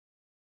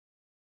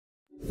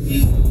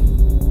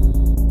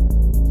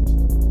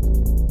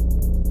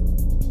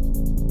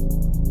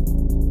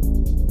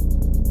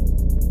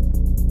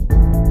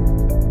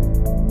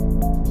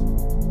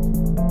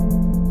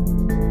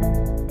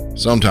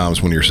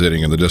Sometimes when you're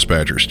sitting in the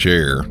dispatcher's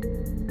chair,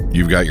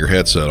 you've got your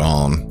headset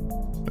on,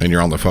 and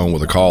you're on the phone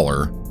with a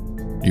caller,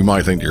 you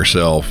might think to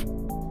yourself,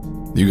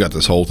 you got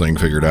this whole thing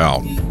figured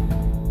out.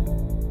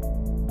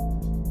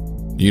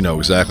 You know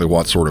exactly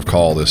what sort of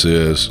call this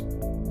is,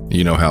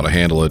 you know how to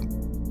handle it,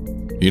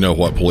 you know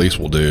what police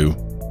will do,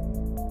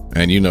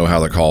 and you know how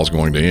the call is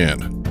going to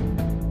end.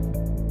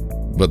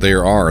 But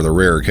there are the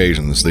rare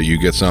occasions that you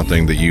get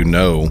something that you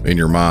know in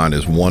your mind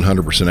is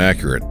 100%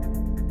 accurate,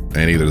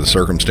 and either the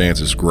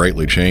circumstances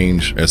greatly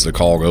change as the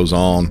call goes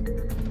on,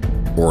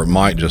 or it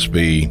might just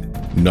be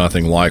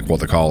nothing like what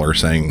the caller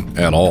is saying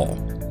at all.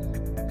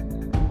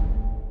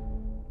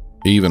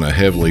 Even a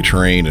heavily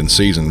trained and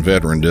seasoned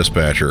veteran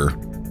dispatcher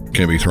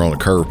can be thrown a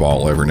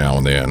curveball every now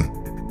and then.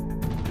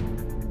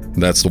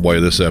 That's the way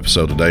this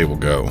episode today will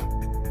go.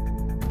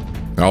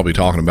 I'll be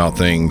talking about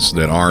things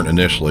that aren't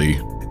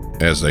initially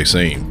as they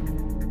seem.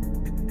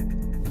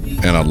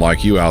 And I'd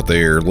like you out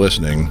there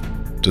listening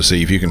to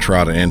see if you can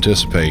try to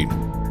anticipate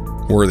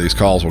where these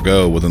calls will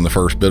go within the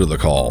first bit of the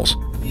calls.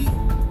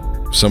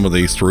 Some of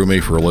these threw me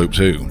for a loop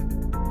too.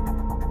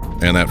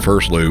 And that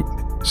first loop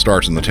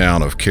starts in the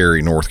town of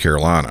Cary, North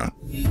Carolina.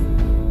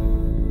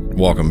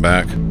 Welcome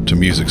back to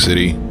Music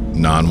City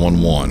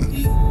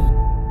 911.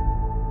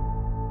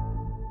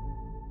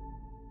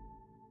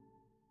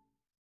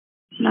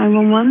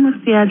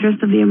 What's the address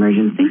of the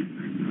emergency?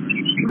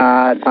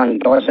 It's on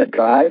Dorset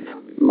Drive.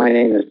 My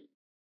name is...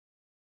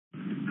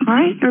 All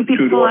right, repeat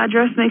the full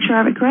address, make sure I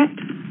have it correct.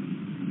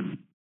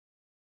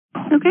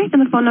 Okay,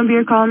 and the phone number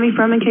you're calling me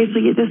from in case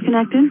we get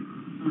disconnected.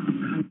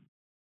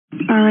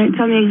 All right,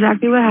 tell me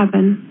exactly what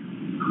happened.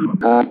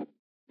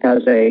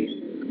 Has a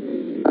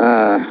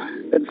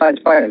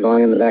good-sized fire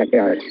going in the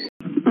backyard.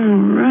 All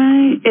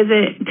right, is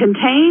it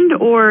contained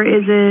or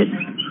is it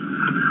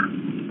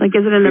in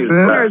the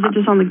field or is it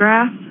just on the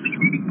grass?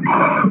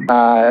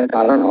 I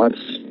don't know,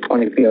 it's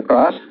 20 feet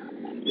across.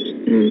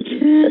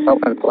 It's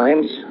open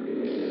flames.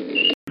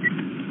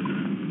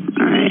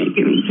 All right,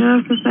 give me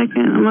just a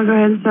second. I'm going to go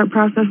ahead and start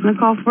processing the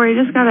call for you.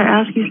 Just got to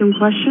ask you some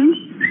questions.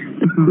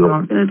 It's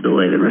going to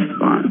delay the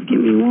response.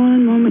 Give me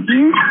one moment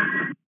here.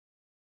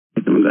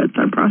 I'm going to go ahead and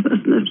start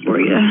processing this for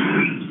you.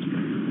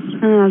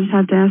 And I just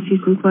have to ask you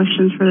some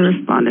questions for the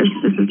responders.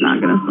 This is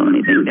not going to slow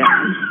anything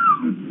down.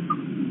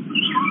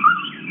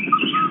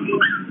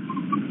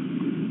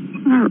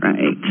 All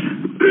right.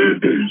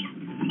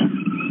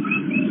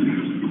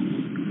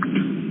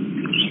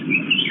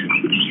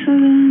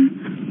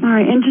 All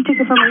right, and just to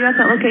confirm, are you at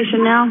that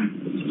location now?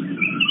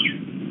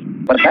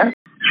 What's that?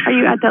 Are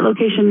you at that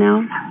location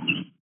now?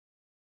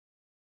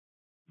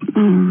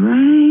 All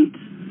right.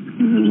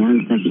 Give me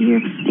 1 second here.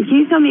 And can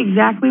you tell me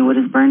exactly what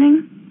is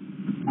burning?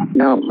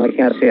 No, I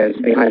can't see it.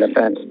 It's behind a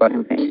fence, but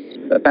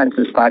the fence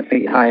is 5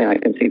 feet high, and I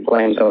can see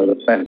flames over the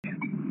fence. Okay.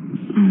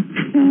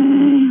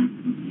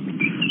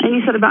 And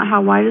you said about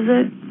how wide is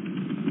it?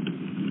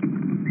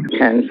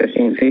 10,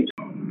 15 feet.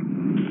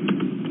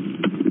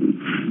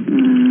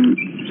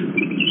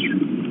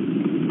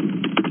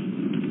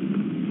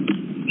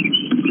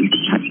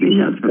 Touch these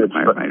notes for the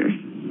firefighters.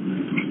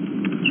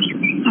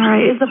 All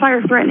right, is the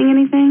fire threatening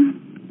anything?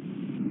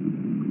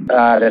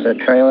 There's a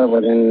trailer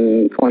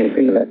within 20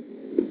 feet of it.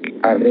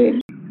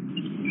 RV.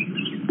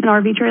 An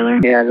RV trailer?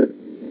 Yeah,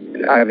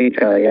 RV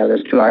trailer. Yeah,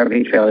 there's 2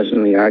 RV trailers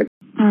in the yard.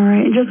 All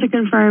right, and just to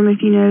confirm,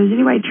 if you know, is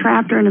anybody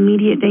trapped or in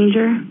immediate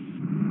danger?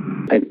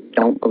 I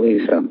don't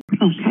believe so.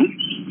 Okay.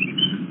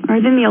 Are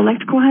there any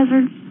electrical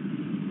hazards?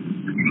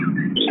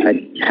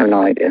 I have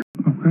no idea.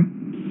 Okay.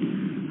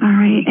 All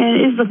right,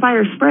 and is the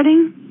fire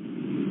spreading?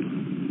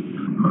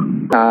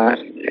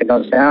 It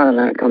goes down and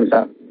then it comes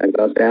up. It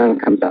goes down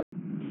and comes up.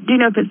 Do you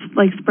know if it's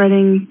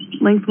spreading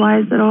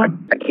lengthwise at all?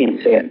 I can't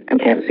see it. I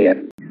can't see it.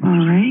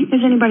 All right.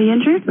 Is anybody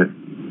injured?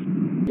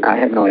 I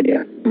have no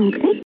idea.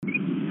 Okay.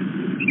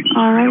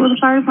 All right, well, the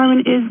fire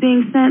department is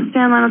being sent.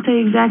 Stand line will tell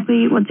you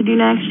exactly what to do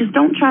next. Just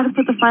don't try to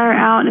put the fire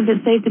out, and if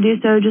it's safe to do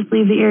so, just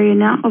leave the area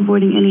now,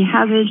 avoiding any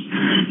hazards.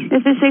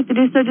 If it's safe to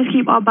do so, just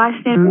keep all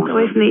bystanders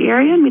away from the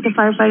area and meet the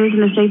firefighters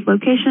in a safe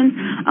location.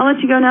 I'll let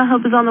you go now.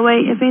 Help is on the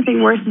way. If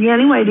anything worse is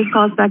anyway, just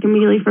call us back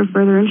immediately for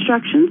further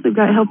instructions. We've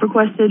got help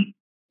requested.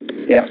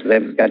 Yes,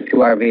 they've got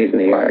 2 RVs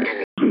in the yard.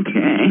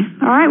 Okay.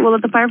 All right, we'll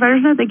let the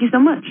firefighters know. Thank you so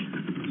much.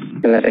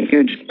 And there's a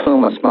huge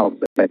plume of smoke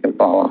that they can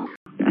follow.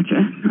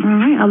 Gotcha. All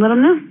right, I'll let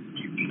them know.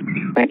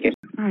 Thank you.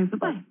 All right,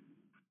 bye-bye.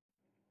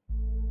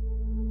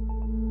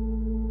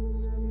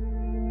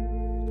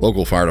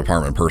 Local fire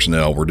department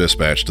personnel were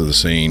dispatched to the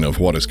scene of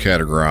what is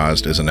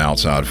categorized as an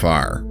outside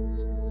fire.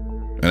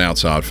 An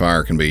outside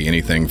fire can be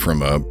anything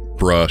from a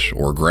brush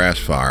or grass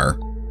fire,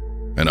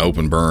 an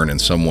open burn in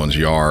someone's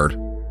yard,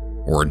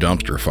 or a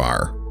dumpster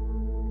fire.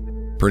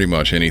 Pretty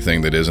much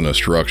anything that isn't a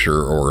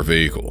structure or a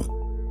vehicle.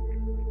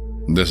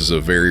 This is a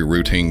very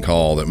routine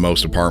call that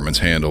most departments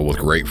handle with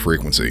great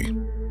frequency.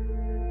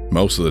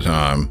 Most of the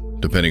time,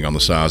 depending on the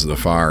size of the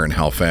fire and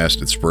how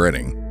fast it's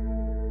spreading.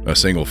 A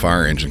single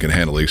fire engine can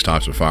handle these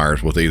types of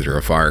fires with either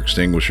a fire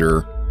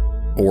extinguisher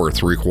or a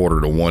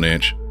 3/4 to 1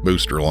 inch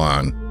booster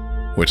line,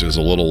 which is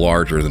a little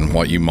larger than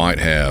what you might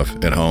have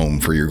at home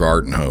for your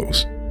garden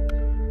hose.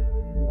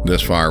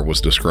 This fire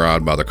was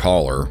described by the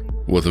caller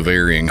with a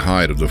varying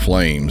height of the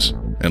flames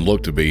and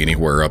looked to be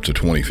anywhere up to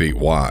 20 feet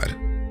wide.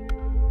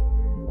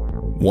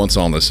 Once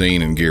on the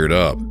scene and geared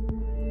up,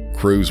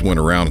 crews went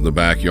around in the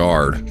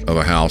backyard of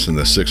a house in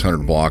the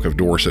 600 block of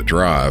Dorset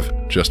Drive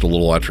just a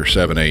little after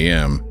 7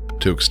 a.m.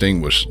 to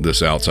extinguish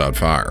this outside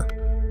fire.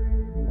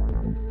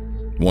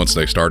 Once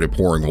they started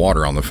pouring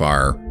water on the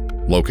fire,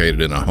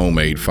 located in a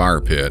homemade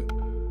fire pit,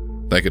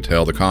 they could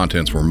tell the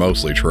contents were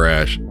mostly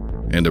trash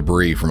and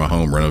debris from a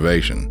home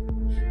renovation.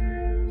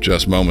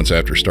 Just moments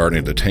after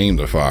starting to tame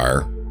the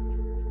fire,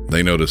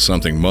 they noticed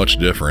something much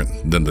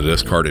different than the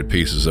discarded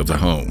pieces of the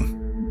home.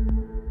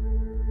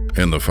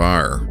 In the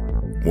fire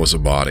was a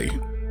body.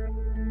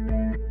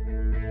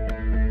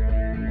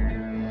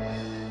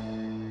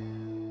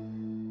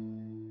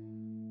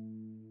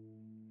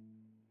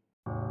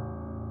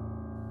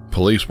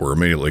 Police were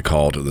immediately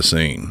called to the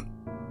scene.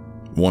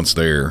 Once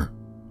there,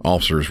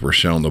 officers were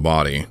shown the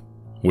body,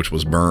 which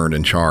was burned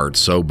and charred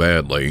so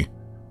badly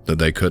that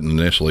they couldn't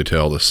initially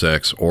tell the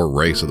sex or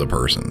race of the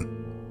person.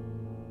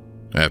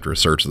 After a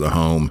search of the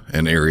home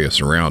and area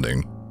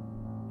surrounding,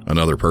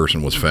 another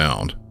person was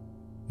found.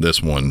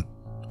 This one,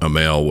 a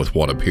male with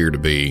what appeared to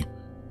be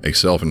a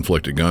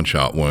self-inflicted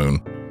gunshot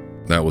wound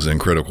that was in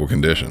critical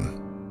condition.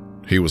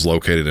 He was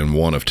located in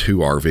one of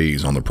 2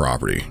 RVs on the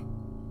property.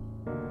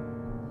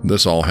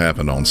 This all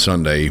happened on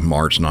Sunday,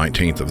 March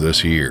 19th of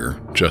this year,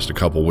 just a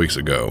couple weeks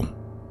ago.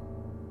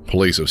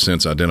 Police have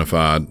since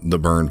identified the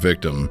burned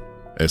victim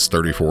as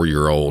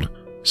 34-year-old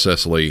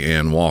Cecily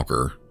Ann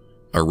Walker,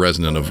 a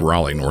resident of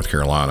Raleigh, North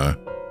Carolina,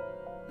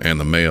 and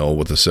the male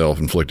with the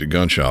self-inflicted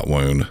gunshot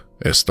wound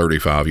as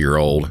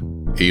 35-year-old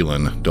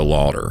Elin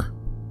DeLauder.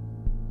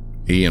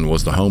 Ian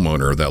was the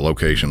homeowner of that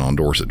location on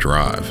Dorset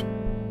Drive.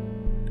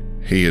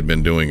 He had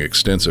been doing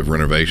extensive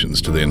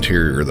renovations to the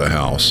interior of the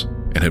house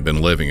and had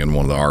been living in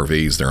one of the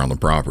RVs there on the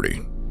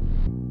property.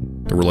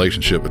 The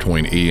relationship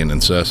between Ian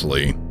and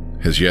Cecily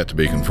has yet to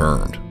be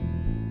confirmed.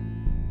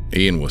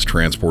 Ian was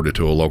transported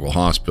to a local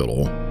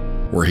hospital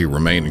where he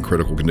remained in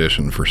critical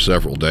condition for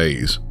several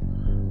days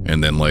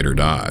and then later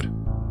died.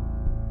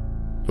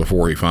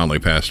 Before he finally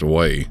passed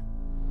away,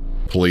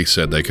 police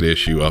said they could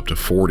issue up to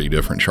 40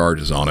 different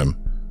charges on him,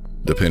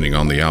 depending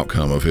on the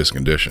outcome of his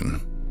condition.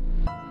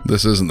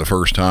 This isn't the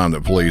first time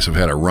that police have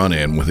had a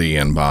run-in with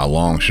Ian by a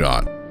long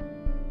shot.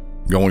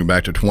 Going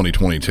back to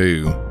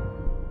 2022,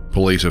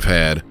 police have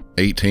had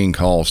 18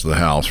 calls to the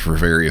house for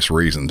various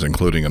reasons,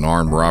 including an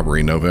armed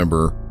robbery in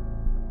November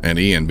and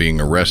Ian being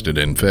arrested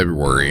in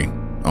February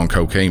on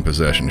cocaine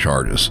possession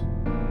charges.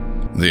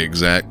 The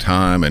exact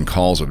time and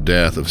cause of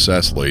death of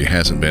Cecily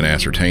hasn't been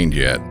ascertained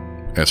yet,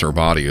 as her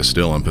body is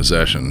still in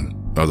possession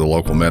of the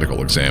local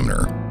medical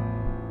examiner.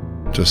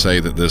 To say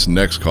that this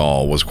next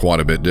call was quite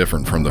a bit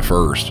different from the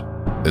first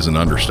is an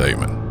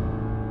understatement.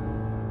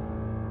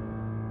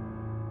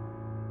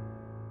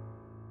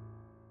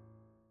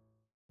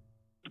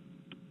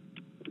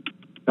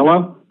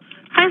 Hello?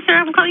 Hi, sir.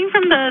 I'm calling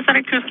from the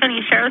Santa Cruz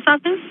County Sheriff's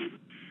Office.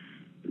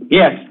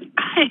 Yes.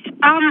 Hi.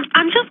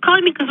 I'm just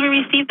calling because we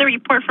received the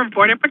report from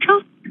Border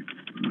Patrol.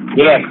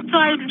 Yes. So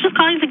I'm just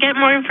calling to get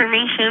more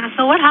information.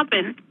 So what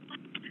happened?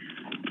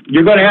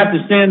 You're going to have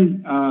to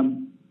send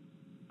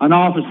an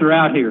officer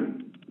out here.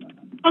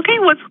 Okay,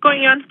 what's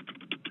going on?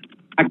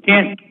 I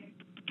can't.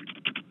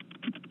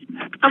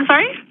 I'm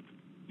sorry?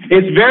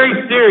 It's very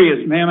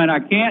serious, ma'am, and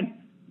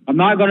I'm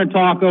not going to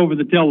talk over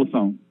the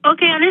telephone.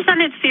 Okay, I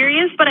understand it's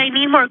serious, but I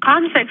need more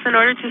context in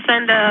order to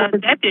send a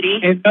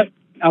deputy.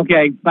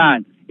 Okay,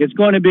 fine. It's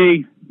going to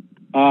be,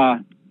 Go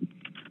ahead,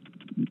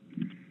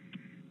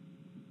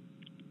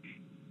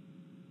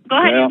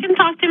 well, you can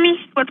talk to me.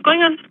 What's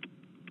going on?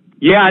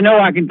 yeah, I know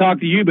I can talk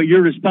to you, but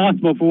you're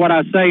responsible for what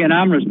I say, and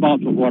I'm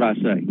responsible for what I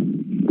say.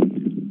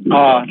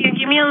 Can you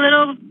give me a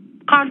little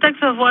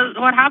context of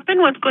what happened?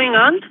 What's going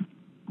on?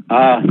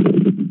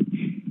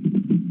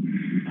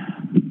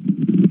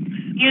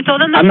 You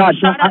told them that you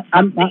shot at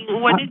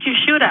something. What did you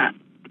shoot at?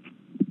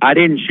 I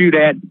didn't shoot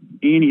at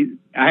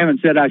I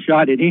haven't said I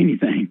shot at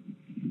anything.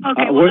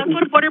 Okay, well, that's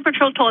what Border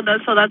Patrol told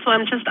us, so that's why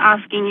I'm just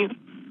asking you.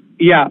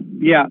 Yeah.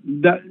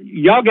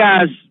 Y'all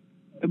guys,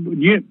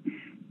 the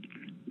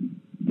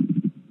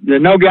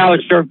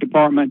Nogales Sheriff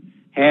Department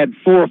had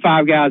 4 or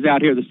 5 guys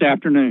out here this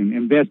afternoon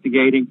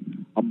investigating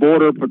a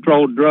Border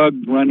Patrol drug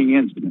running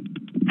incident.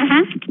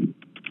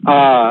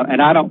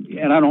 And I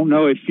don't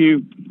know if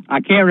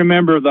I can't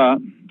remember the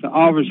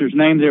officer's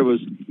name. There was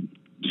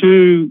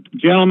 2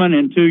 gentlemen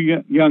and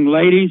 2 young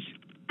ladies,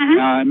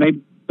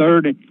 maybe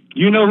third. Do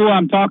you know who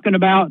I'm talking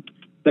about?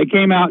 They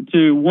came out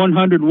to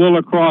 100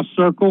 Willer Cross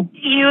Circle.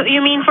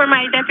 You mean for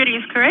my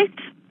deputies, correct?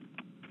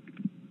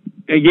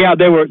 Yeah,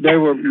 they were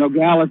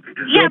Nogales.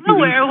 Yeah, I'm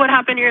aware of what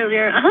happened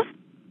earlier.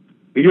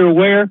 You're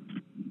aware?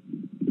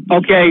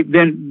 Okay,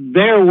 then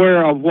they're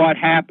aware of what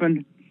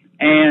happened,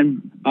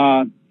 and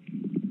I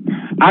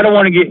don't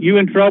want to get you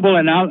in trouble,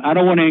 and I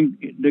don't want to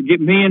get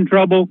me in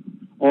trouble,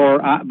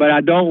 but I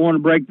don't want to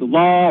break the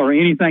law or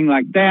anything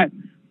like that.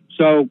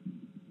 So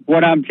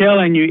what I'm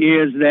telling you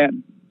is that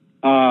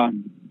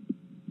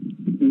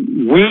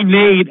we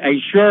need a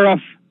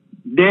sheriff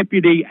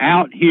deputy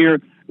out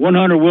here,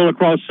 100 Willow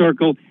Cross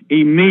Circle,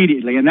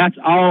 immediately, and that's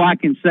all I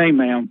can say,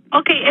 ma'am.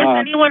 Okay, is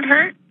anyone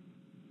hurt?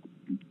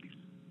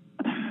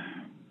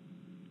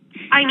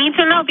 I need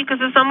to know, because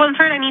if someone's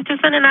hurt, I need to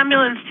send an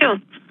ambulance too.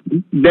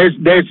 There's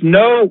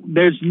no.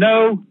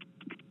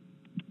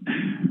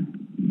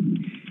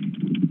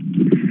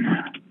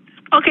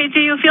 Okay, do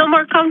you feel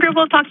more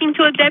comfortable talking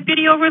to a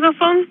deputy over the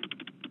phone?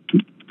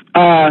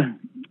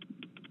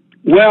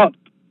 Well,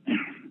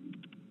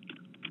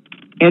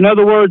 in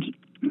other words,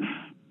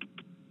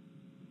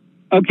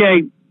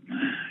 okay,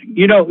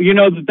 you know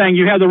the thing.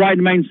 You have the right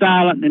to remain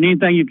silent, and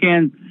anything you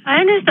can. I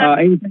understand.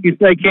 Anything you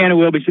say can and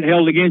will be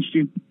held against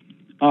you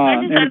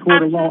in a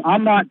court of law.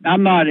 I'm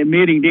not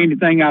admitting to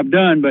anything I've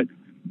done, but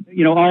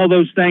all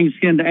those things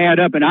tend to add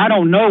up, and I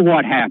don't know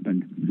what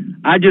happened.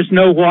 I just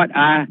know what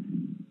I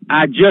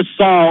just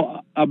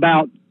saw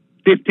about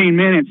 15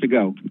 minutes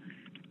ago,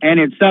 and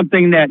it's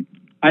something that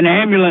an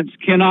ambulance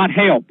cannot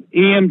help.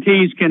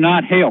 EMTs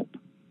cannot help.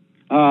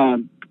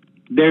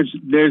 There's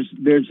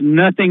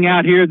nothing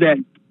out here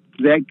that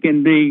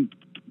can be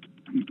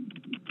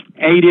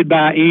aided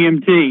by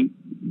EMT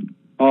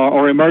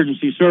or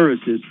emergency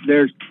services.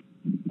 There's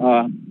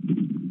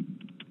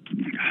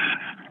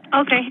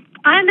okay,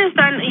 I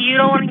understand you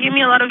don't want to give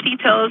me a lot of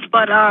details,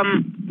 but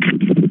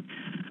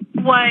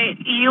what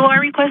you are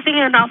requesting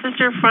an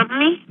officer from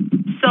me,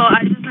 so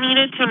I just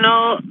needed to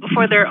know,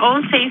 for their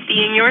own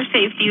safety and your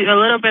safety, a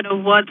little bit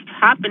of what's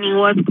happening,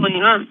 what's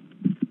going on.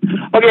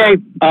 Okay,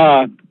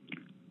 I'll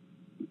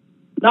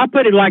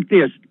put it like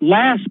this.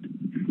 Last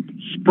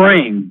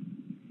spring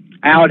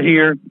out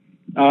here,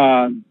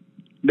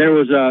 there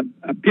was a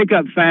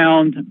pickup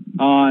found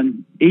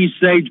on East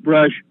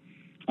Sagebrush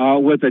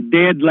with a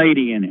dead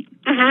lady in it.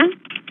 Mm-hmm.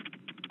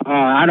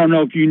 I don't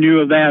know if you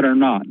knew of that or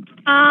not.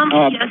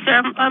 Yes,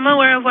 sir. I'm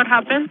aware of what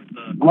happened.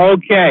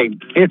 Okay,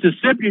 it's a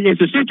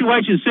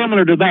situation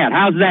similar to that.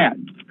 How's that?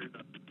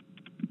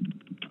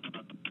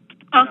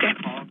 Okay.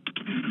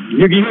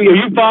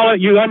 You follow?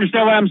 You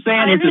understand what I'm saying?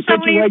 I It's a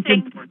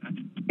situation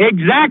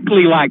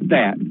exactly like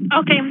that.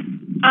 Okay.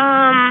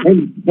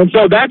 And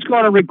so that's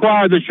going to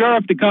require the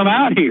sheriff to come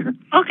out here.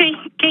 Okay.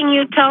 Can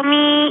you tell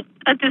me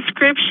a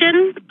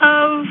description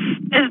of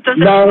the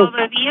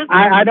vehicle?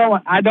 I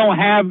don't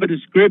have a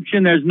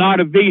description. There's not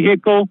a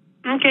vehicle.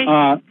 Okay.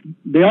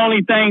 The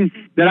only thing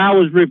that I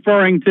was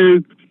referring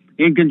to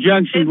in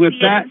conjunction with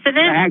that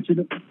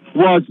accident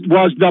was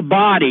the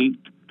body.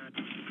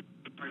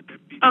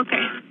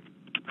 Okay.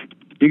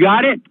 You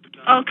got it?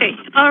 Okay.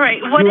 All right.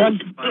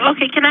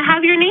 Okay, can I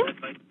have your name?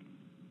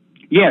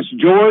 Yes,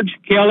 George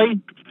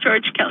Kelly.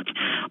 George Kelly.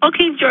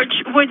 Okay,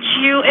 George,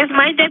 if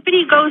my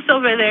deputy goes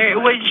over there,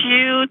 would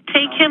you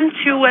take him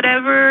to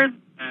whatever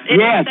it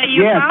is that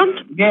you found?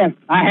 Yes,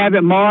 I have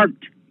it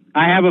marked.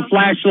 I have a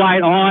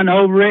flashlight on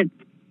over it,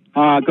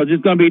 because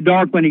it's going to be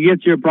dark when he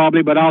gets here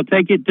probably, but I'll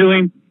take it to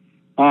him.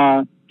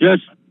 And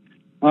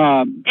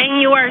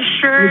you are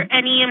sure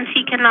an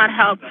EMT cannot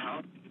help?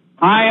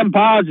 I am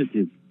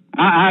positive.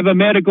 I have a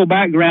medical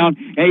background.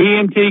 An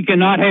EMT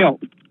cannot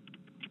help.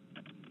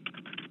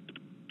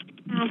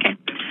 Okay.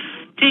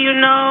 Do you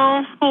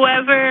know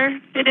whoever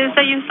it is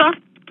that you saw?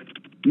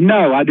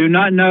 No, I do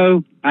not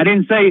know. I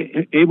didn't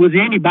say it was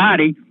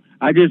anybody.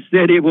 I just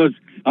said it was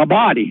a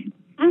body.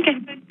 Okay.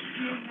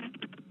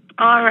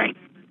 All right.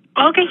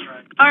 Okay.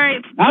 All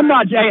right. I'm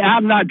not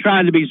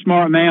trying to be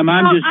smart, ma'am.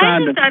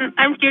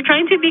 You're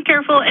trying to be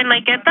careful, and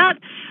I get that.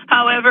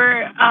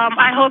 However,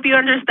 I hope you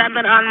understand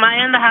that on my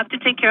end, I have to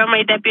take care of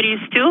my deputies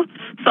too.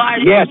 So I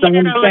just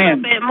needed a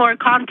little bit more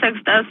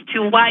context as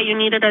to why you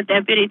needed a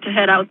deputy to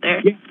head out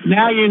there. Yeah,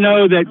 now you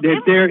know that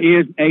there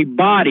is a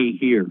body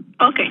here.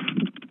 Okay.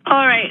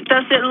 All right.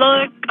 Does it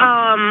look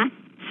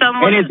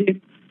somewhat?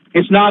 And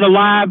it's not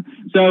alive.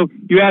 So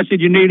you asked,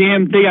 did you need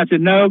EMT? I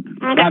said no.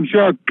 Okay. I'm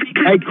sure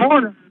a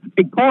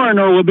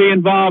coroner will be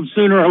involved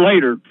sooner or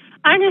later.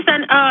 I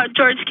understand.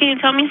 George, can you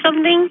tell me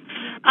something?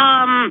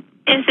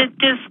 Is it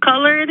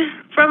discolored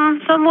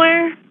from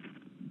somewhere?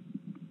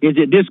 Is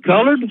it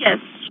discolored? Yes.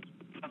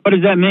 What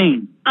does that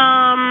mean?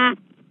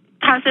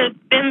 Has it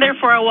been there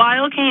for a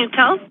while? Can you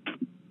tell?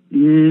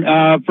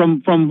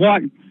 From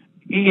what?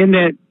 In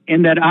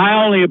that I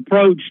only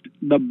approached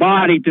the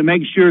body to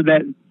make sure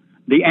that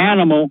the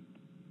animal,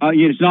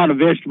 it's not a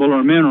vegetable or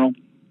a mineral,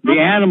 the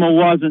animal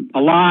wasn't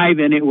alive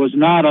and it was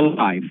not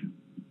alive.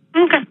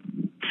 Okay.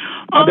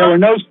 There were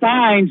no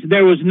signs.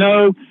 There was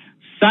no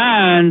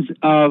signs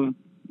of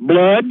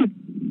blood.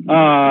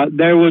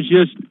 There was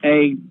just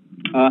an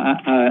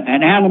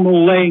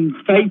animal laying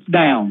face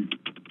down.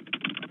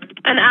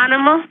 An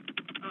animal?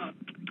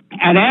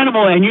 An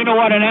animal, and you know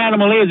what an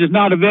animal is. It's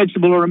not a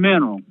vegetable or a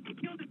mineral.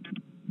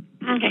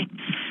 Okay.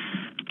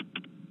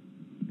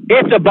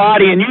 It's a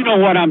body, and you know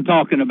what I'm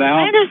talking about.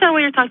 I understand what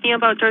you're talking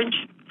about, George.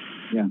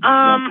 Yeah.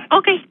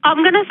 Okay. I'm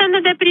going to send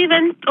the deputy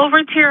then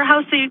over to your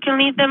house so you can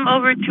lead them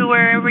over to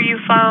wherever you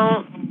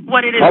found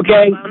what it is.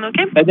 Okay. You found,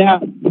 okay? And now,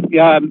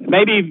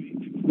 maybe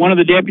one of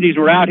the deputies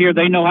were out here.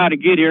 They know how to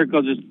get here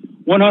because it's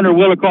 100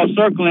 Willow Cross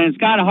Circle, and it's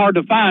kind of hard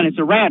to find. It's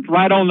a ranch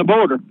right on the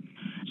border.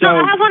 So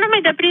I have one of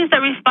my deputies that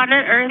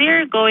responded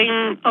earlier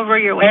going over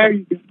your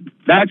way.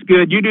 That's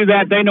good. You do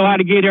that. They know how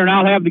to get here, and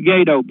I'll have the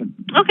gate open.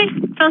 Okay.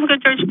 Sounds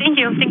good, George. Thank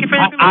you. Thank you for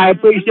the I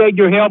appreciate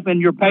your help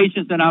and your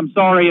patience, and I'm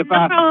sorry if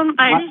No problem.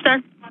 I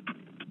understand.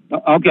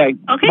 Okay.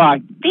 Okay.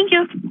 Bye. Thank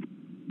you.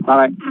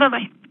 Bye.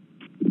 Bye-bye.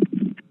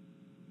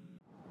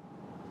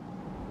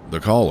 The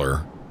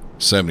caller,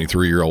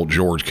 73-year-old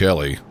George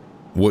Kelly,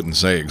 wouldn't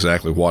say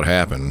exactly what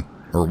happened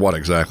or what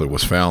exactly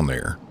was found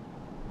there.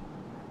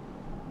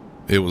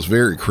 It was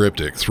very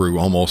cryptic through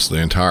almost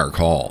the entire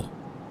call.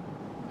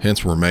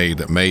 Hints were made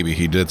that maybe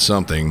he did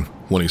something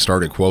when he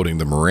started quoting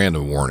the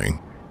Miranda warning.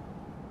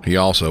 He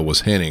also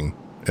was hinting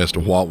as to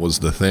what was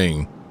the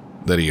thing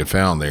that he had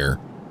found there,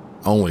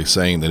 only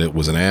saying that it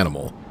was an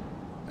animal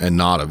and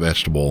not a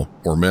vegetable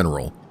or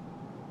mineral.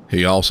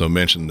 He also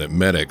mentioned that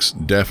medics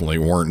definitely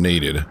weren't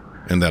needed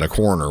and that a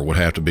coroner would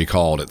have to be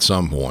called at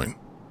some point.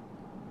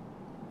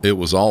 It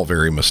was all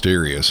very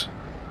mysterious,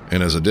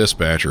 and as a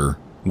dispatcher,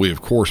 we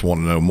of course want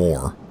to know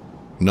more,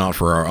 not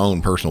for our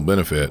own personal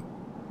benefit,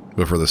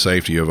 but for the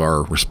safety of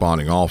our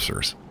responding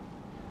officers.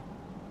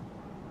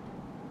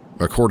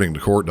 According to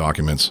court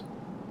documents,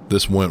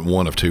 this went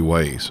one of two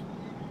ways: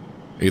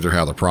 either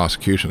how the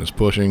prosecution is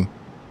pushing,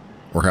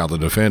 or how the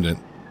defendant,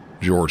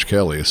 George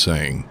Kelly, is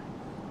saying.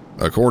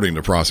 According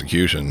to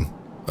prosecution,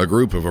 a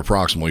group of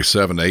approximately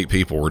 7 to 8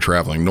 people were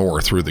traveling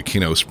north through the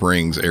Keno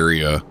Springs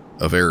area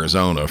of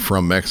Arizona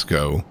from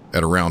Mexico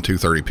at around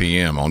 2:30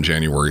 p.m. on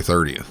January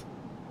 30th.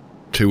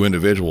 2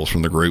 individuals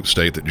from the group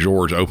state that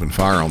George opened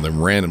fire on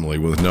them randomly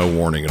with no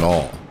warning at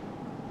all.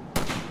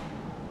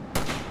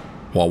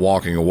 While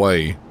walking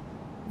away,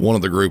 one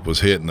of the group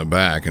was hit in the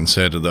back and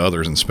said to the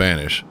others in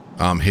Spanish,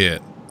 "I'm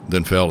hit,"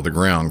 then fell to the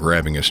ground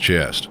grabbing his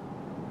chest.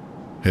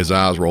 His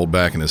eyes rolled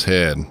back in his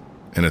head,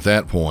 and at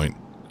that point,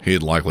 he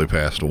had likely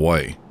passed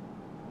away.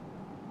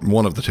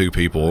 One of the 2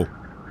 people,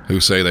 who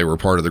say they were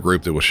part of the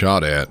group that was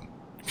shot at,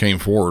 came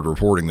forward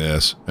reporting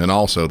this, and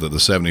also that the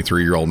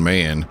 73-year-old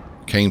man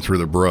came through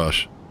the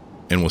brush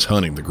and was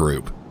hunting the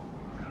group.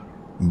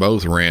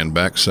 Both ran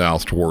back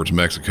south towards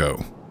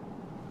Mexico.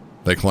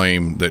 They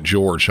claim that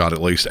George shot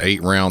at least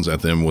 8 rounds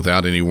at them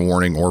without any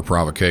warning or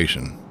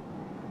provocation.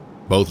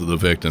 Both of the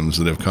victims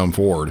that have come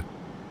forward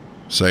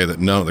say that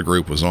none of the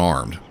group was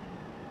armed.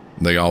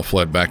 They all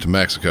fled back to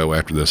Mexico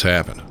after this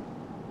happened.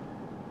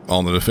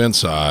 On the defense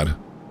side,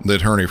 the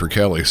attorney for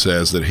Kelly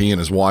says that he and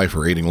his wife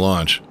are eating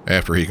lunch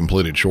after he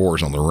completed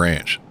chores on the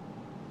ranch,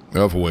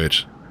 of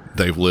which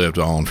they've lived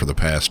on for the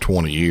past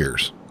 20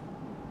 years.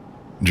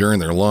 During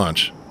their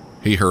lunch,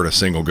 he heard a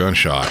single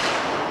gunshot.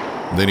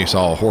 Then he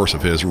saw a horse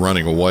of his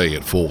running away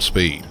at full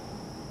speed.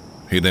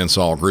 He then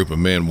saw a group of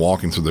men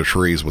walking through the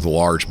trees with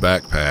large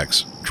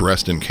backpacks,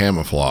 dressed in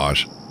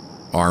camouflage,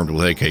 armed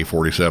with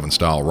AK-47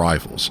 style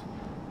rifles.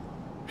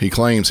 He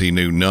claims he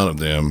knew none of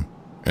them,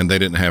 and they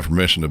didn't have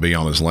permission to be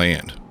on his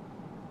land.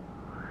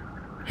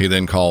 He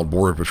then called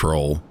Border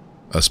Patrol,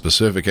 a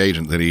specific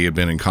agent that he had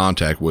been in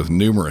contact with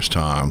numerous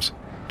times,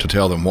 to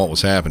tell them what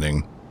was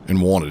happening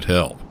and wanted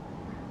help.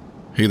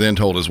 He then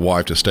told his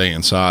wife to stay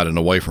inside and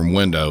away from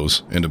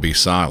windows and to be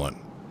silent.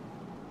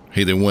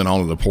 He then went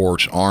onto the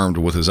porch armed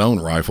with his own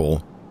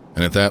rifle,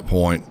 and at that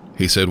point,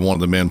 he said one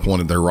of the men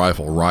pointed their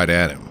rifle right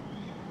at him.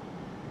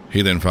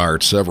 He then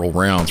fired several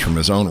rounds from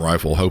his own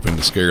rifle, hoping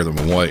to scare them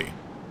away.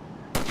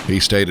 He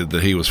stated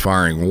that he was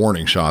firing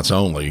warning shots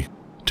only,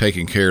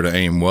 taking care to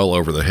aim well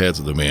over the heads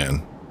of the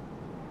men.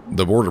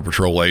 The Border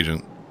Patrol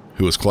agent,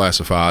 who was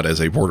classified as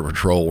a Border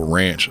Patrol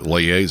ranch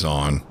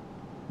liaison,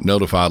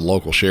 notified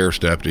local sheriff's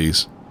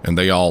deputies, and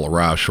they all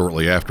arrived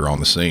shortly after on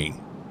the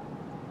scene.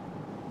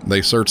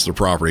 They searched the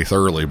property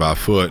thoroughly by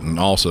foot and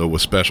also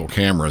with special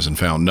cameras and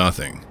found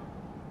nothing.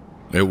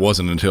 It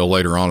wasn't until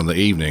later on in the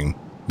evening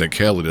that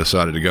Kelly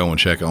decided to go and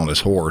check on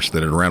his horse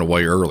that had ran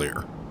away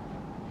earlier.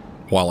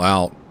 While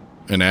out,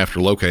 and after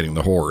locating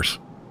the horse,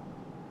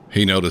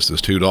 he noticed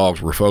his 2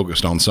 dogs were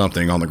focused on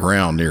something on the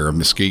ground near a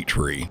mesquite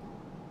tree.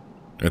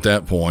 At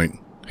that point,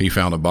 he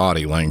found a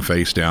body laying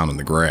face down in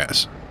the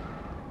grass.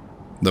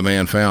 The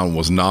man found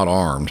was not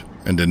armed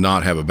and did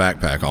not have a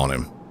backpack on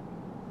him.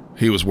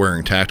 He was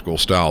wearing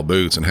tactical-style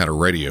boots and had a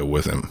radio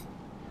with him.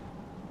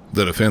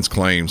 The defense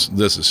claims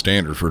this is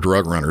standard for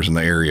drug runners in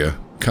the area,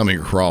 coming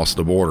across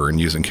the border and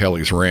using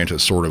Kelly's ranch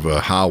as sort of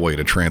a highway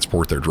to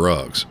transport their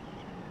drugs.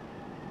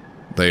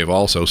 They have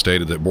also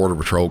stated that Border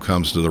Patrol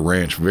comes to the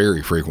ranch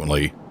very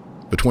frequently,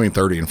 between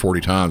 30 and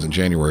 40 times in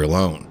January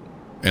alone,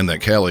 and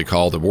that Kelly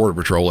called the Border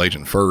Patrol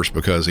agent first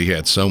because he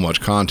had so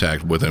much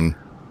contact with him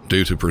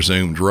due to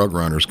presumed drug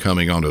runners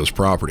coming onto his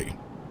property.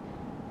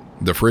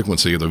 The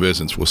frequency of the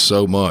visits was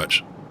so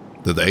much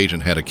that the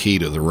agent had a key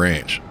to the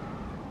ranch.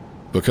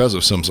 Because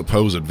of some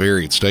supposed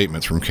varied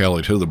statements from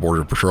Kelly to the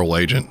Border Patrol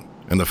agent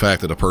and the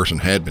fact that a person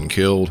had been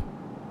killed,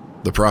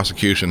 The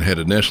prosecution had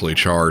initially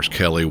charged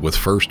Kelly with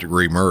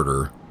first-degree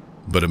murder,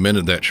 but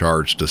amended that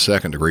charge to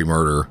second-degree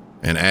murder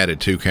and added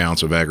 2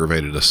 counts of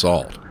aggravated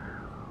assault.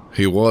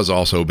 He was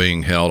also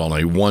being held on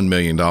a $1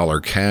 million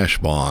cash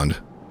bond,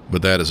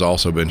 but that has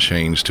also been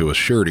changed to a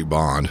surety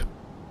bond,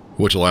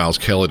 which allows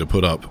Kelly to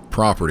put up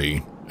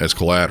property as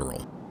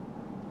collateral.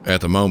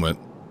 At the moment,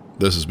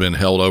 this has been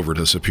held over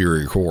to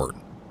Superior Court.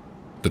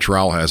 The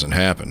trial hasn't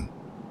happened.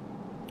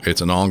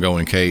 It's an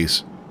ongoing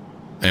case,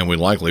 and we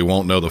likely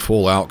won't know the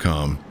full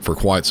outcome for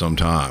quite some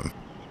time.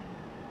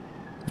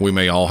 We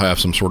may all have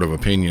some sort of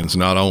opinions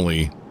not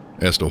only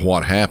as to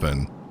what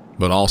happened,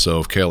 but also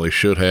if Kelly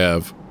should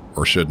have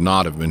or should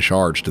not have been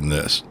charged in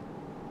this.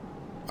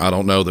 I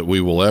don't know that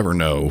we will ever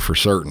know for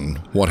certain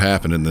what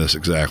happened in this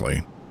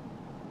exactly.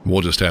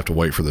 We'll just have to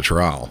wait for the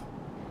trial.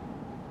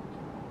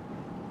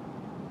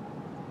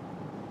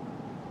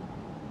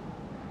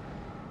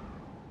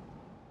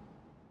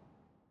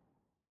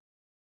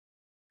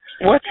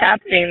 What's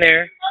happening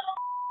there?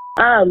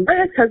 My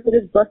ex-husband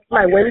just busted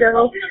my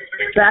window,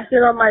 bashing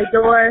on my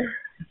door.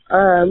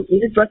 He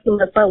just busted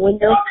my front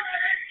window,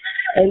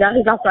 and now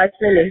he's outside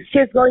screaming.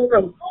 Kids, go in your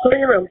room. Go in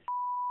your room.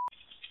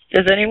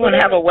 Does anyone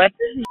have a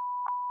weapon?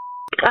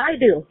 I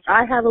do.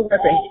 I have a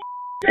weapon.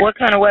 What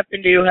kind of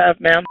weapon do you have,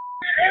 ma'am?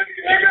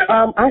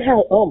 I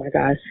have, oh my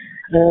gosh,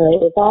 a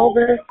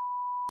revolver.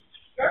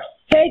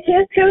 Hey,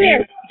 kids, come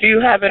here. Do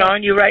you have it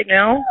on you right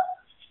now?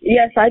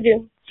 Yes, I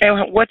do.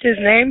 And what's his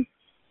name?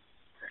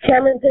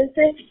 Cameron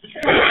Pinson.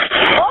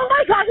 Oh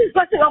my gosh, he's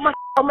busting on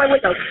my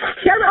window.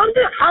 Cameron,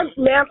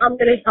 ma'am, I'm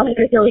gonna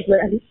kill this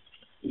man.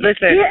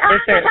 Listen, Get out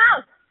of my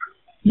house!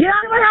 Get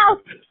out of my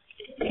house!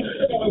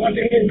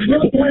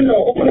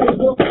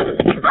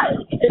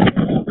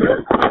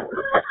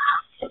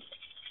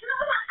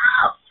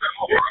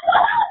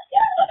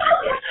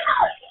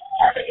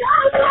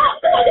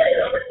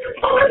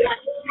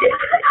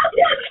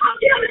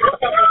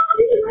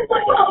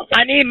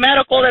 I need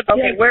medical.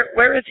 Okay,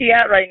 where is he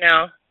at right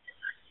now?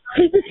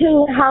 He's just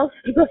in the house.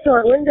 He goes to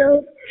our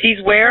windows. He's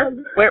where?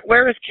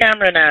 Where is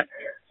Cameron at?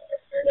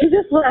 He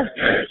just left.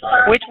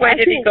 Which way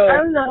did he go? I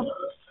don't know.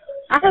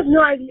 I have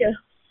no idea.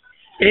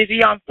 Is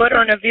he on foot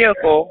or in a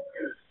vehicle?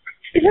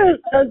 He has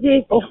a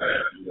vehicle.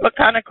 What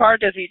kind of car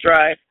does he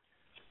drive?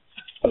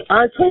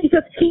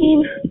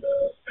 2015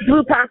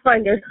 Blue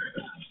Pathfinder.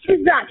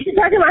 He's back. He's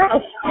back in my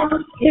house.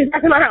 He's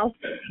back in my house.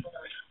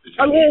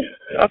 I'm here.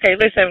 Okay,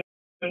 listen.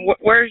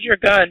 Where's your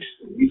gun?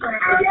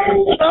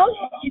 Oh?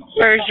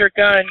 Where's your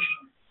gun?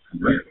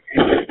 Ow!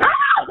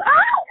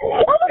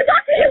 Oh my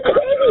God! He's a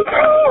baby!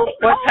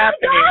 What's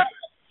happening?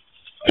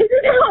 He's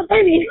just hit my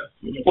baby.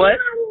 What?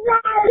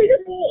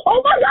 Oh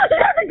my God! He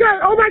has a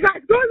gun! Oh my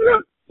God! Go in the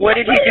room. What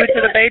did he do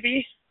to the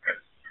baby?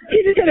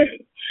 He just hit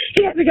it.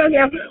 He has a gun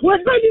now.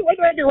 What do I do? What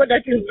do I do? What do I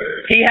do?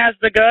 He has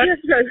the gun? He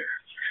has a gun.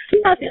 He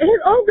has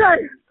his own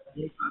gun.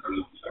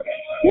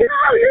 No,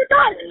 you're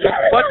not.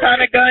 What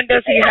kind of gun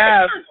does he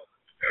have?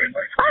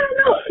 I don't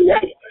know. He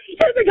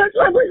has a gun to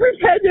my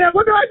boyfriend's head now.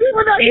 What do I do?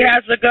 What do I do? He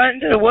has the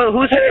gun to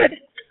whose head?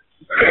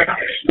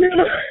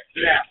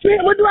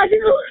 Man, what do I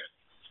do?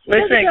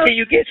 Listen, can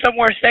you get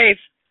somewhere safe?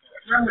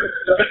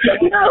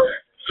 No.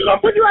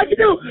 What do I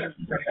do?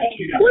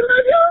 What do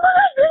I do?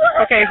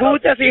 Okay, who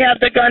does he have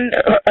the gun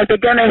at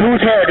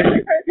whose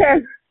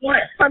head?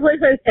 My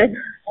boyfriend's head.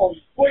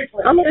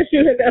 I'm going to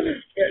shoot him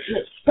then.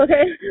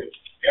 Okay?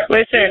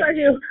 Listen. What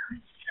do I do?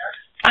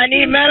 I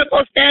need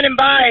medical standing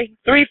by.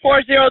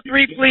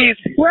 3403, please.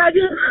 Where I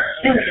do?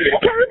 Please.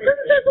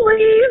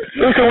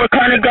 Listen, what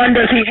kind of gun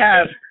does he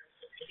have?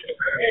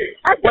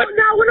 I don't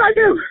know. What do I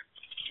do?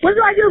 What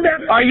do I do,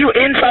 ma'am? Are you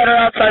inside or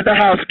outside the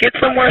house? Get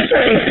somewhere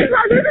safe. He's in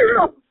my living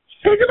room.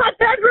 He's in my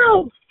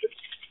bedroom.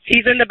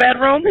 He's in the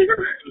bedroom?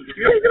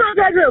 He's in my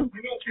bedroom.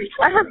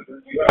 I have...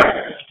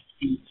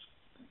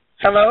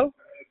 Hello?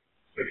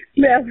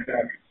 Ma'am.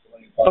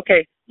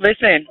 Okay,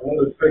 listen.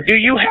 Do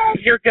you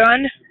have your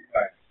gun?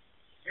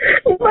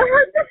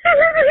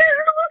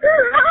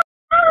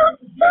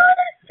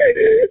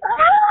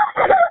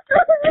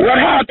 What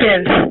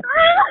happened?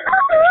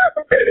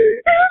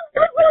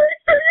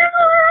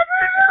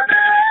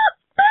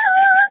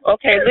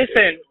 Okay,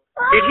 listen.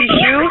 Did he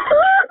shoot?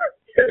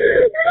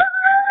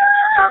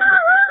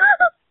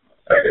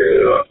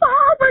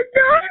 Oh my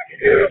God!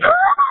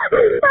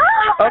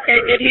 Okay,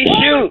 did he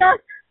shoot?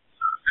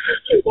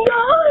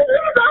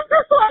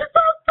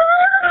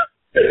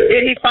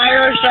 Did he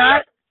fire a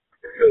shot?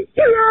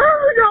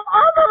 No,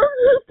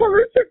 almost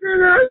police took a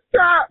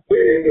shot.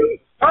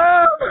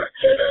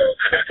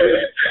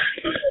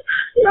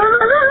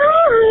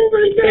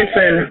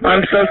 Listen,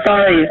 I'm so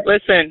sorry.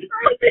 Listen.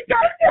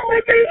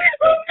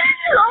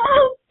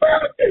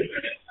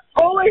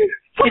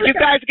 Did you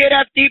guys get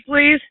FD,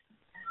 please?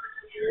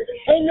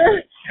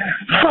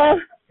 Hello.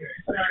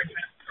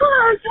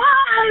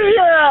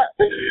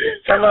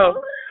 Hello.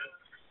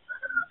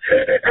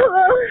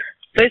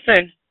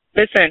 Listen.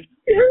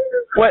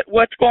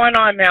 What's going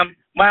on, ma'am?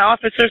 My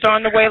officers are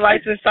on the way,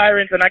 lights and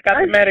sirens, and I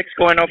got the medics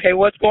going, okay?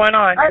 What's going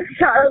on? I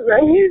shot him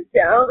and he's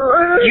down.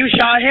 You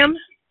shot him?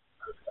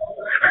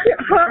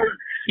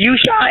 You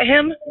shot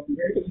him?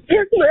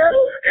 Yes, ma'am.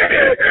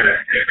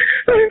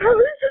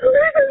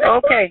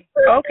 Okay.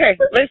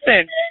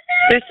 Listen.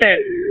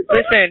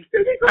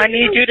 I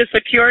need you to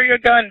secure your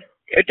gun.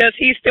 Does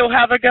he still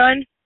have a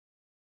gun?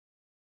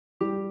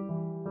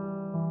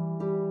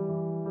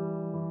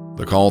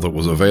 The call that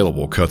was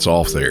available cuts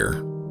off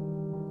there.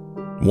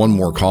 One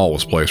more call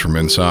was placed from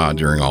inside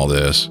during all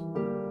this,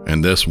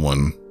 and this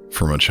one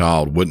from a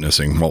child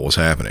witnessing what was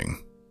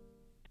happening.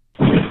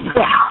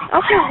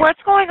 Okay,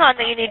 what's going on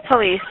that you need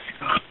police?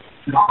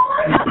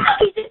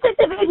 He just took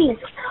the babies.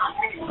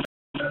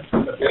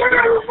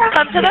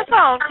 Come to the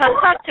phone. Come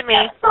talk to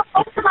me.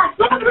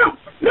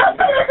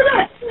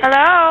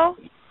 Hello?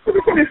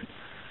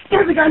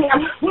 Here's the gun,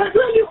 ma'am.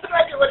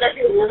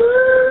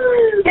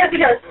 Yes, he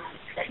does.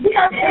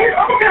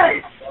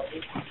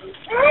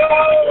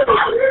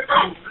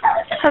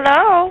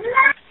 Hello?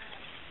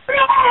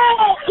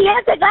 He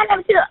has a gun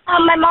up to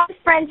my mom's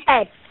friend's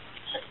head.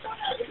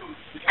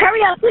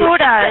 Hurry up, please. Who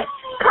does?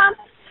 Come.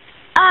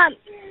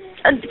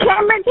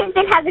 Cameron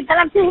Pinson has a gun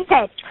up to his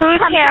head. Who's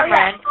Come,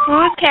 Cameron?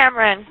 Who's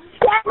Cameron?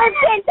 Cameron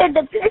Pinson,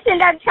 the person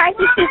that's trying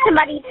to shoot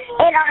somebody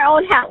in our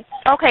own house.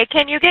 Okay,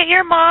 can you get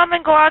your mom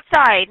and go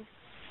outside?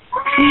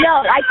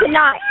 No, I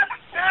cannot.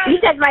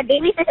 Because my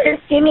baby sister's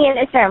screaming in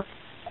this room.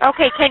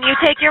 Okay, can you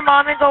take your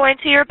mom and go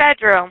into your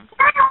bedroom?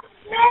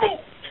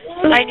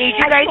 I need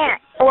you guys,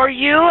 or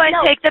you, and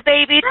take the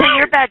baby to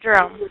your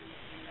bedroom.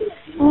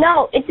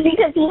 No, it's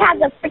because he has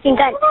a freaking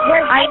gun.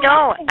 I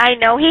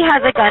know he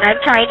has a gun. I'm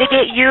trying to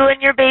get you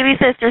and your baby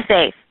sister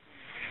safe.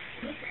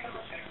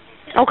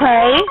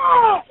 Okay?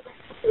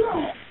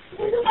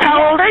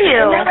 How old are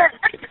you?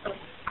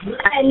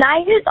 I'm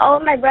 9 years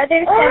old. My brother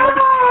said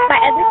my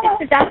other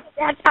sister's at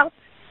dad's house.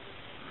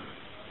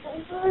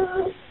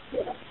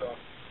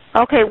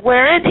 Okay,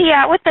 where is he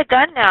at with the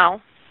gun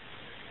now?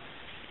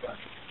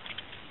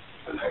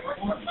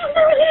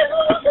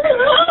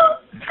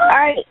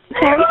 Alright,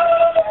 Terry.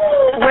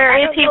 Where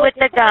is he with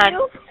the gun?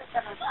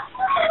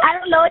 I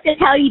don't know what to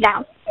tell you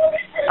now.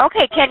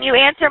 Okay, can you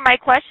answer my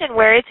question?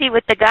 Where is he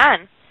with the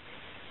gun?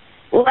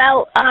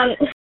 Well,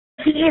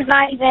 he is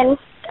not even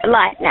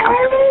alive now.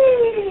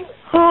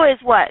 Who is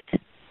what?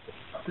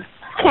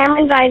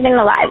 Cameron's not even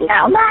alive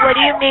now. What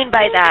do you mean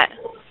by that?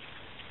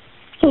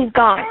 He's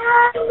gone.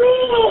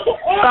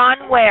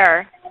 Gone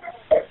where?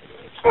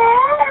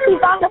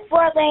 He's on the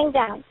floor laying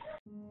down.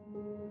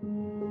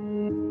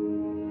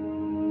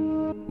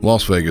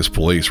 Las Vegas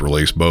police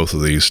released both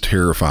of these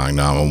terrifying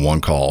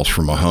 911 calls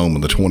from a home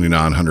in the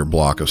 2900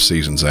 block of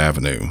Seasons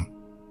Avenue.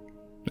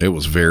 It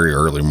was very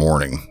early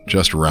morning,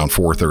 just around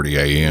 4:30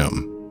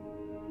 a.m.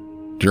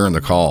 During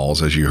the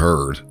calls, as you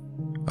heard,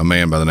 a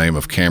man by the name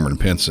of Cameron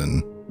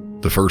Pinson,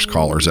 the first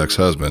caller's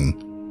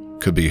ex-husband,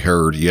 could be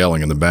heard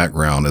yelling in the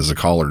background as the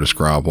caller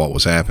described what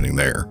was happening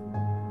there.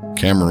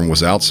 Cameron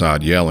was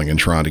outside yelling and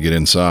trying to get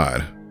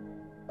inside.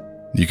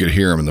 You could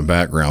hear him in the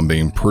background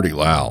being pretty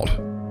loud.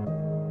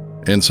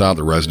 Inside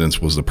the residence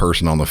was the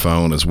person on the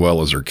phone as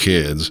well as her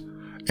kids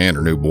and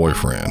her new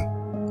boyfriend.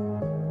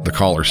 The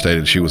caller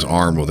stated she was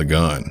armed with a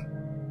gun.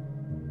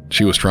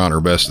 She was trying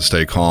her best to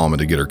stay calm and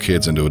to get her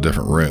kids into a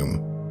different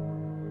room.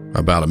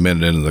 About a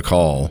minute into the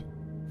call,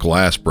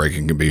 glass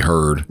breaking could be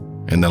heard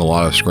and then a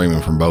lot of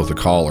screaming from both the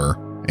caller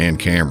and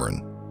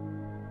Cameron.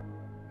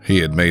 He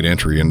had made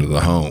entry into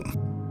the home.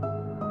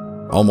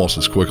 Almost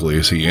as quickly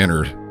as he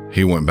entered,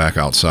 he went back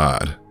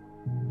outside.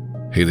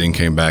 He then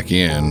came back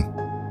in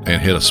and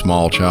hit a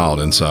small child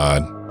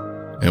inside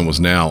and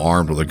was now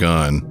armed with a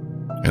gun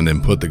and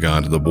then put the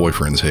gun to the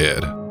boyfriend's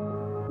head.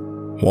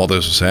 While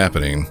this was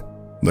happening,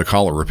 the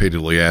caller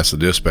repeatedly asked the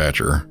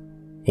dispatcher,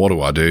 "What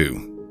do I do?"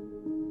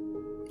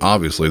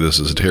 Obviously, this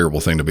is a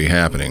terrible thing to be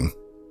happening,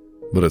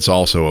 but it's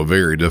also a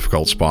very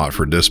difficult spot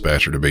for a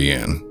dispatcher to be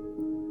in.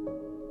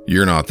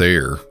 You're not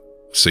there,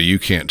 so you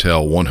can't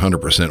tell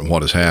 100%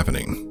 what is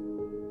happening.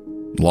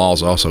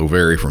 Laws also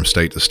vary from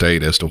state to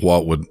state as to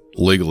what would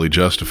legally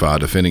justify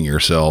defending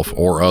yourself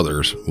or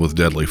others with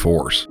deadly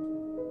force.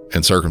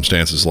 In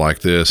circumstances like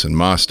this in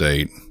my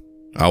state,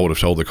 I would have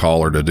told the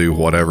caller to do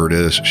whatever it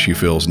is she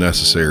feels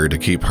necessary to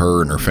keep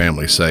her and her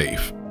family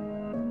safe.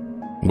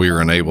 We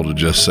are unable to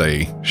just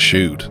say,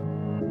 shoot,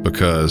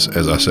 because,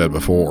 as I said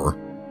before,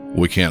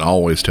 we can't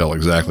always tell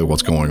exactly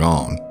what's going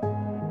on.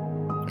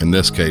 In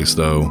this case,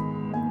 though,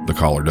 the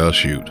caller does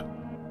shoot.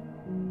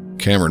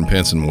 Cameron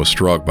Pinson was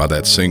struck by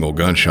that single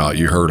gunshot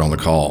you heard on the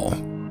call.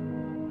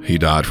 He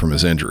died from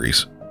his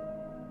injuries.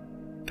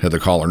 Had the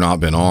caller not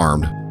been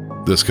armed,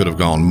 this could have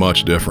gone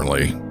much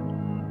differently.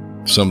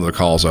 Some of the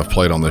calls I've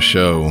played on this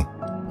show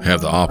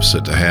have the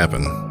opposite to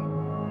happen.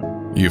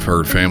 You've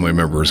heard family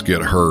members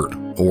get hurt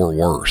or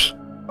worse.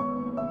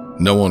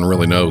 No one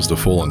really knows the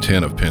full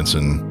intent of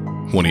Pinson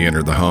when he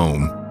entered the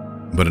home,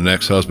 but an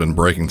ex-husband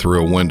breaking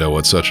through a window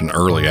at such an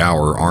early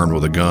hour armed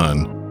with a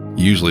gun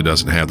usually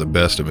doesn't have the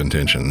best of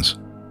intentions.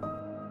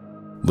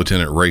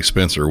 Lieutenant Ray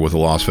Spencer with the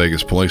Las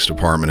Vegas Police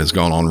Department has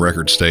gone on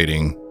record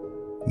stating,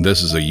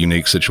 "This is a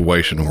unique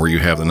situation where you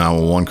have the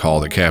 911 call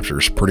that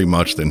captures pretty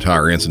much the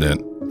entire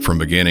incident from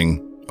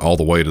beginning all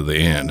the way to the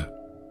end.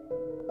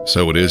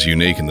 So it is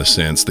unique in the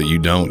sense that you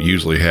don't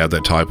usually have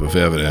that type of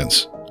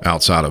evidence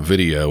outside of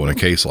video in a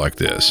case like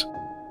this.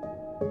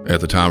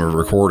 At the time of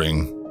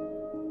recording,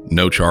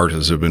 no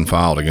charges have been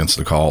filed against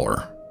the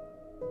caller.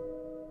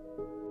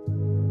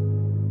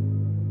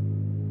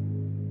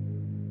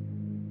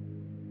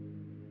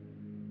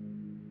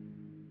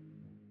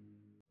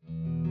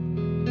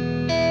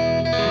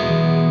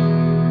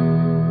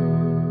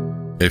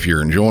 If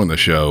you're enjoying the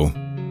show,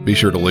 be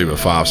sure to leave a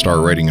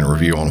 5-star rating and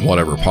review on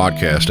whatever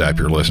podcast app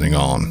you're listening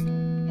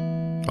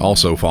on.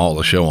 Also follow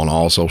the show on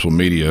all social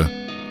media,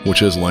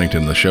 which is linked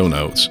in the show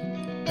notes,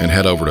 and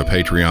head over to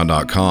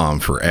patreon.com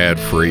for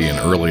ad-free and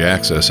early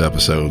access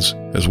episodes,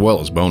 as well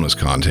as bonus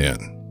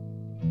content.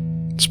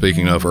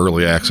 Speaking of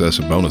early access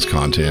and bonus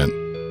content,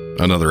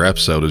 another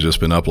episode has just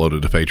been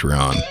uploaded to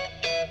Patreon,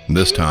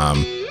 this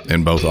time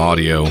in both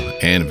audio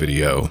and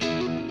video.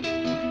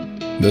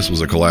 This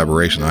was a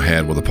collaboration I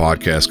had with a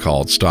podcast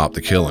called Stop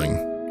the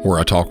Killing, where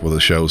I talked with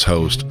the show's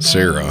host,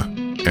 Sarah,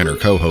 and her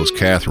co-host,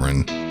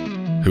 Catherine,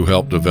 who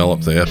helped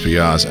develop the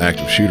FBI's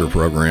active shooter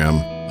program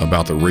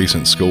about the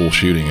recent school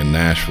shooting in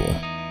Nashville.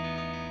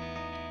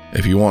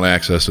 If you want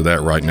access to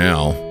that right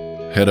now,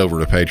 head over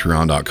to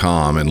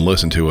patreon.com and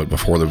listen to it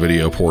before the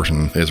video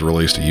portion is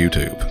released to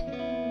YouTube.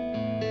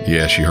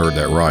 Yes, you heard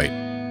that right.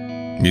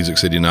 Music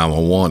City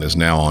 911 is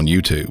now on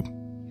YouTube.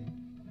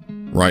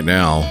 Right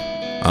now,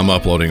 I'm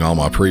uploading all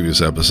my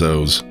previous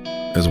episodes,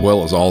 as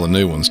well as all the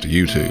new ones to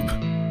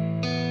YouTube.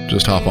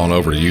 Just hop on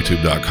over to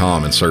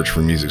youtube.com and search for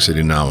Music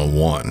City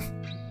 911.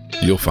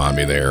 You'll find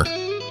me there.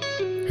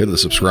 Hit the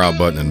subscribe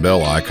button and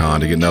bell icon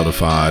to get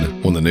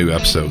notified when the new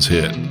episodes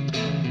hit.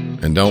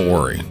 And don't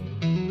worry,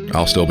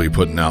 I'll still be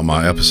putting out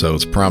my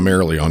episodes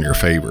primarily on your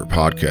favorite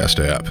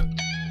podcast app.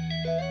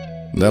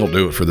 That'll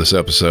do it for this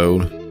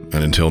episode,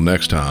 and until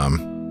next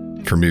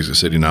time, for Music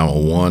City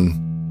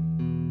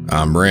 911,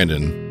 I'm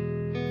Brandon,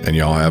 and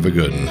y'all have a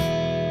good one.